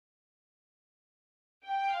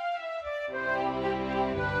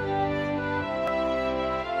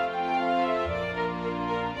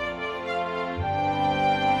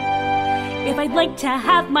If I'd like to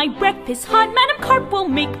have my breakfast hot, Madam Carp will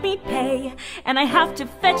make me pay. And I have to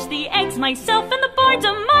fetch the eggs myself, and the barn's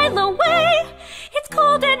a mile away. It's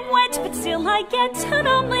cold and wet, but still I get an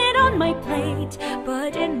omelet on my plate.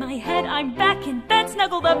 But in my head I'm back in bed,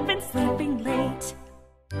 snuggled up and sleeping late.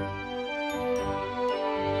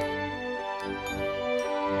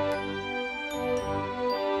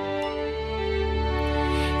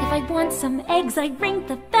 If I want some eggs, I ring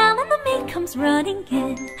the bell, and the maid comes running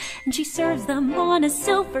in. And she serves them on a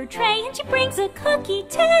silver tray, and she brings a cookie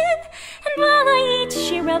tin. And while I eat,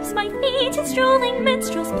 she rubs my feet, and strolling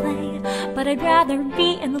minstrels play. But I'd rather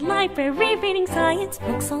be in the library reading science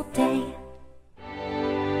books all day.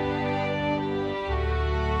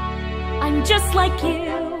 I'm just like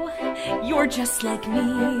you, you're just like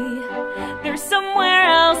me. There's somewhere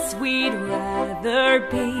else we'd rather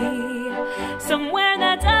be. Somewhere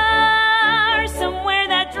that's ours, somewhere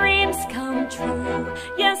that dreams come true.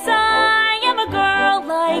 Yes, I am a girl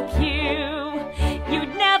like you.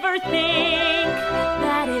 You'd never think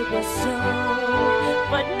that it was so,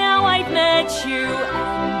 but now I've met you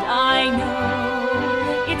and I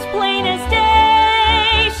know it's plain as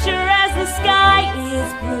day, sure as the sky is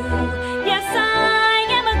blue. Yes, I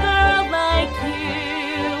am a girl like you.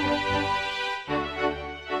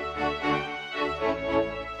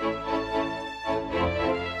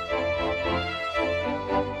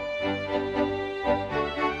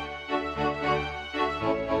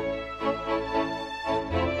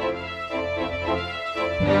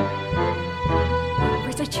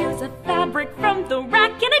 First I choose a fabric from the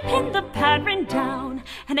rack, and I pin the pattern down,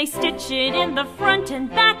 and I stitch it in the front and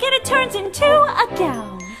back, and it turns into a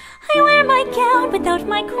gown. I wear my gown without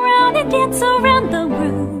my crown and dance around the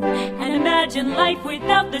room, and imagine life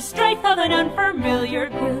without the strife of an unfamiliar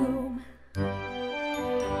groom.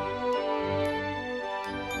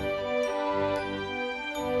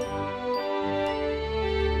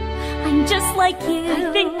 I'm just like you.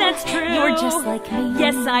 I think that's true. You're just like me.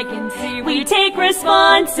 Yes, I can see. We take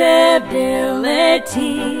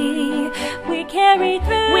responsibility. We carry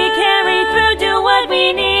through, do what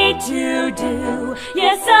we need to do.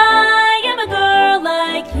 Yes, I am a girl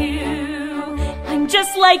like you. I'm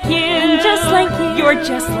just like you. I'm just like you. You're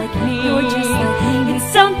just like me. You're just like me.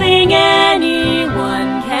 It's something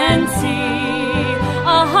anyone can see.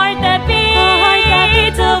 A heart that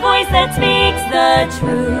beats, a voice that speaks the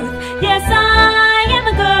truth. Yes, I am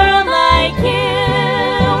a girl like you.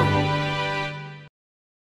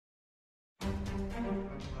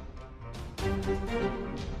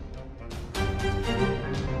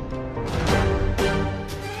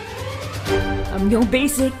 I'm your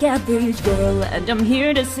basic average girl, and I'm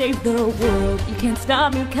here to save the world. You can't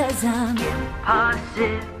stop me 'cause I'm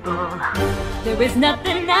impossible. There is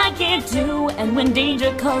nothing I can't do, and when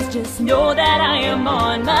danger calls, just know that I am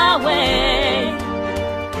on my way.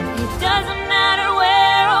 It doesn't matter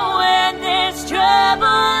where or when there's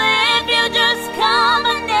trouble, if you just call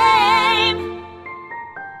my name.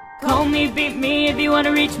 Call me, beat me if you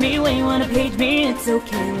wanna reach me, when you wanna page me, it's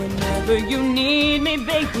okay. Whenever you need me,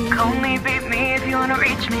 baby. Call me, beat me if you wanna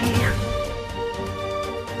reach me.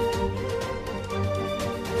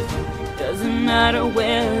 Doesn't matter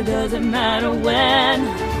where, doesn't matter when,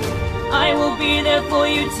 I will be there for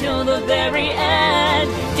you till the very end.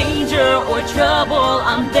 Danger or trouble,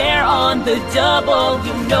 I'm there on the double.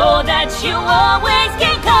 You know that you always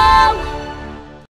can call.